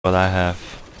What I have.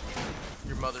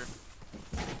 Your mother.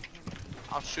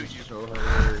 I'll shoot you. So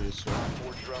hilarious.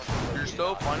 You're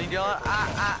so funny, Dylan.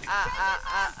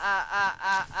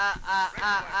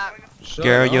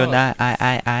 Girl, you're not.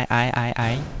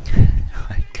 I.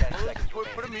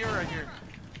 Put a mirror right here.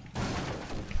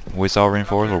 With all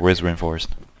reinforced or with reinforced?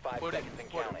 Put it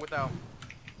without.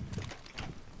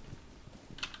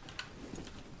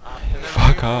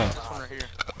 Fuck off. This one right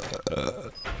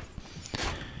here.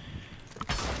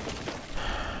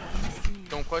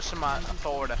 Don't question my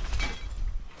authority.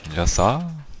 Just saw.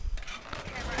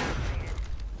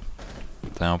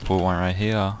 Then I'll put one right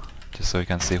here, just so you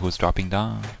can see who's dropping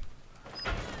down.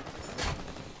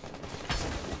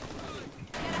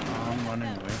 I'm running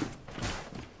away.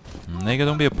 Nigga,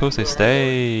 don't be a pussy.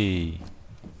 Stay.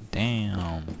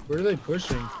 Damn. Where are they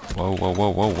pushing? Whoa, whoa, whoa,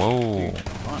 whoa, whoa.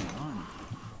 Run.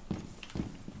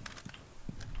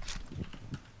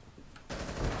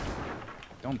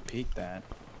 Don't peek that.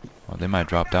 Oh, they might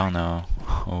drop down now.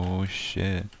 Oh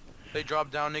shit. They drop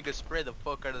down, nigga. Spray the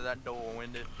fuck out of that door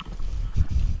window.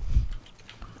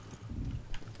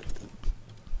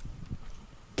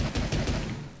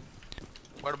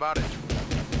 What about it?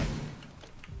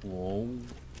 Whoa.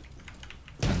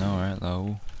 I know, right,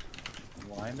 low.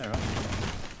 Why they're up?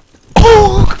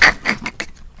 Oh!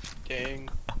 Gang.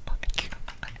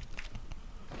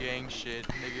 Gang shit,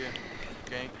 nigga.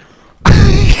 Gang.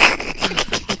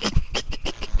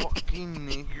 Fucking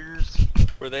niggers.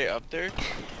 Were they up there?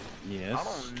 Yes. I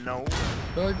don't know.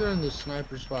 I feel like they're in the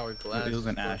sniper spot with glass. It was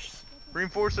an ash.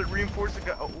 Reinforce it, reinforce it.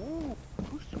 Oh, ooh.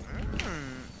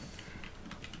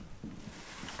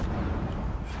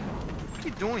 What are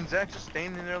you doing, Zach? Just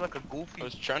standing there like a goofy. I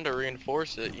was trying to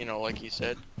reinforce it, you know, like you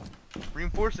said.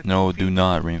 Reinforce the No, goofy. do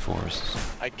not reinforce.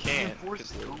 I can't. Reinforce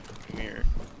 'Cause the the mirror.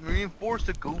 Reinforce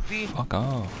the goofy. Fuck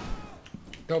off.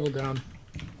 Double down.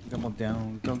 Double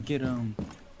down. Go get him.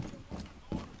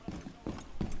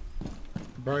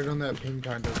 Right on that pin,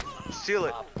 kind of. Seal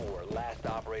it.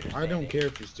 I don't care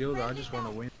if you steal it. I just want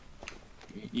to win.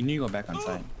 You need to go back on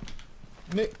site.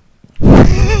 Nick,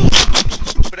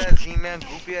 Stupid ass Z-man,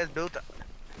 goofy ass built.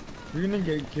 you're gonna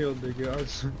get killed, big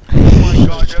guys. Oh my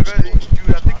god, dude,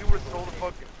 I think you would've stole the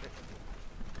fucking.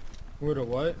 What a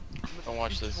what? Don't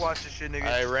watch this. Watch this shit, nigga.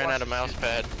 I Just ran watch out of this mouse shit.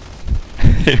 pad.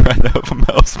 He ran out of a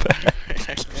mouse pad.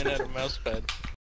 I ran out of mouse pad.